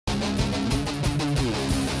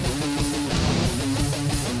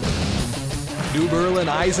New Berlin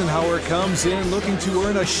Eisenhower comes in looking to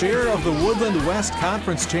earn a share of the Woodland West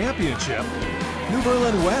Conference Championship. New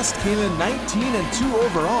Berlin West came in 19-2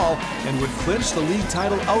 overall and would clinch the league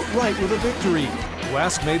title outright with a victory.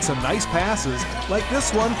 West made some nice passes, like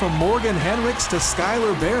this one from Morgan Henricks to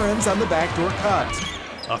Skylar Behrens on the backdoor cut.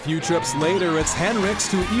 A few trips later, it's Henricks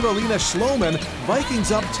to Evelina Schloman.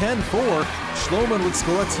 Vikings up 10-4. Schloman would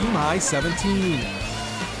score a team-high 17.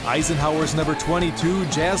 Eisenhower's number 22,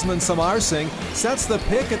 Jasmine Samarsing, sets the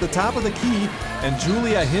pick at the top of the key, and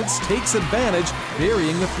Julia Hintz takes advantage,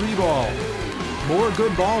 burying the three ball. More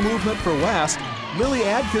good ball movement for West. Lily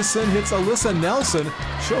Adkisson hits Alyssa Nelson.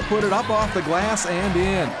 She'll put it up off the glass and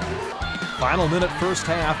in. Final minute first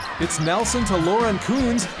half, it's Nelson to Lauren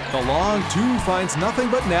Coons. The long two finds nothing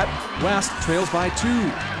but net. West trails by 2.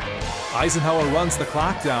 Eisenhower runs the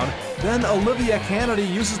clock down. Then Olivia Kennedy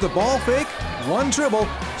uses the ball fake. One dribble.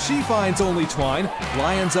 She finds only Twine.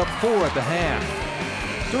 Lions up 4 at the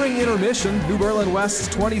half. During intermission, New Berlin West's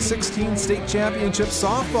 2016 state championship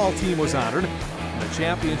softball team was honored. The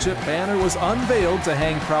championship banner was unveiled to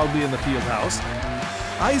hang proudly in the field house.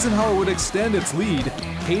 Eisenhower would extend its lead.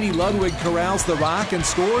 Katie Ludwig corrals the rock and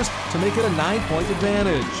scores to make it a 9-point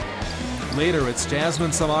advantage. Later, it's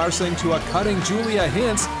Jasmine Samarsing to a cutting Julia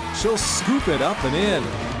Hintz. She'll scoop it up and in.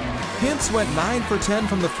 Hintz went 9 for 10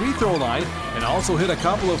 from the free throw line and also hit a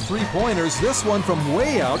couple of three-pointers, this one from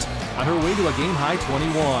way out on her way to a game-high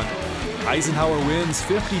 21. Eisenhower wins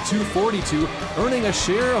 52-42, earning a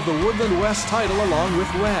share of the Woodland West title along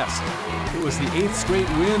with West. It was the 8th straight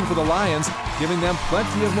win for the Lions, giving them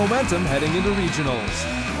plenty of momentum heading into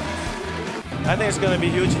regionals. I think it's going to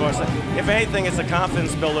be huge for us. If anything, it's a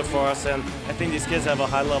confidence builder for us, and I think these kids have a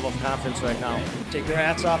high level of confidence right now. Take their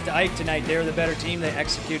hats off to Ike tonight. They were the better team. They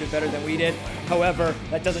executed better than we did. However,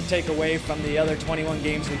 that doesn't take away from the other 21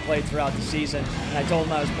 games we played throughout the season. And I told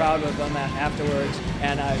them I was proud of them afterwards,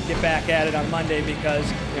 and get back at it on Monday because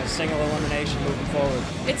single elimination moving forward.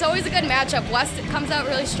 It's always a good matchup. West comes out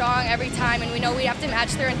really strong every time, and we know we have to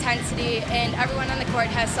match their intensity, and everyone on the court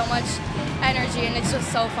has so much energy, and it's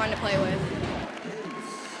just so fun to play with.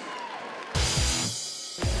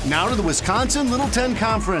 Now to the Wisconsin Little 10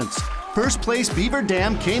 Conference. First place Beaver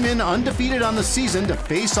Dam came in undefeated on the season to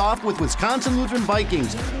face off with Wisconsin Lutheran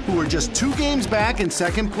Vikings, who were just 2 games back in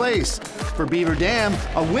second place. For Beaver Dam,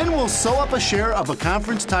 a win will sew up a share of a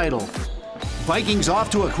conference title. Vikings off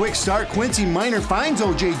to a quick start. Quincy Minor finds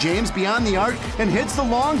O.J. James beyond the arc and hits the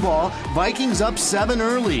long ball. Vikings up 7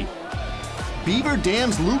 early. Beaver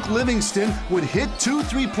Dam's Luke Livingston would hit 2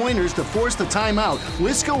 3-pointers to force the timeout.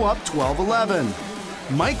 Wisco up 12-11.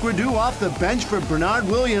 Mike Radu off the bench for Bernard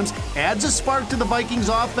Williams adds a spark to the Vikings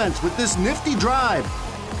offense with this nifty drive.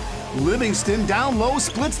 Livingston down low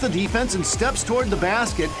splits the defense and steps toward the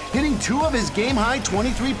basket, hitting 2 of his game-high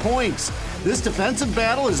 23 points. This defensive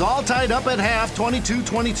battle is all tied up at half,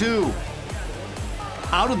 22-22.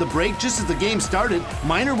 Out of the break just as the game started,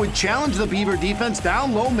 Minor would challenge the Beaver defense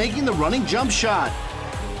down low, making the running jump shot.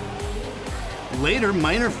 Later,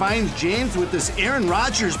 Minor finds James with this Aaron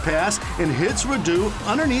Rodgers pass and hits Radu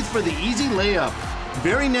underneath for the easy layup.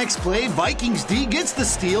 Very next play, Vikings D gets the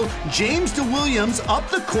steal. James to Williams up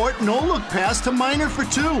the court, no-look pass to Minor for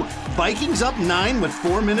 2. Vikings up 9 with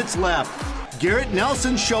 4 minutes left. Garrett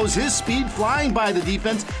Nelson shows his speed flying by the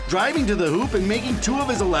defense, driving to the hoop and making 2 of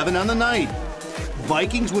his 11 on the night.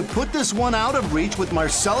 Vikings would put this one out of reach with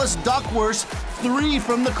Marcellus Duckworth's 3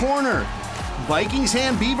 from the corner. Vikings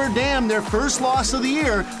hand Beaver Dam their first loss of the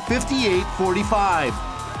year, 58-45.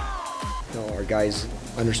 Our guys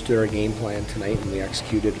understood our game plan tonight and we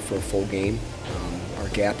executed for a full game. Our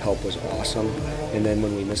gap help was awesome, and then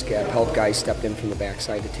when we missed gap help, guys stepped in from the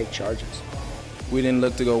backside to take charges. We didn't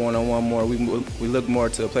look to go one-on-one more. We looked more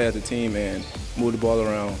to play as a team and move the ball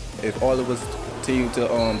around. If all of us continue to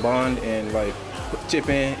bond and chip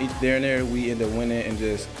in there and there, we end up winning and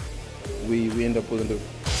we end up pulling the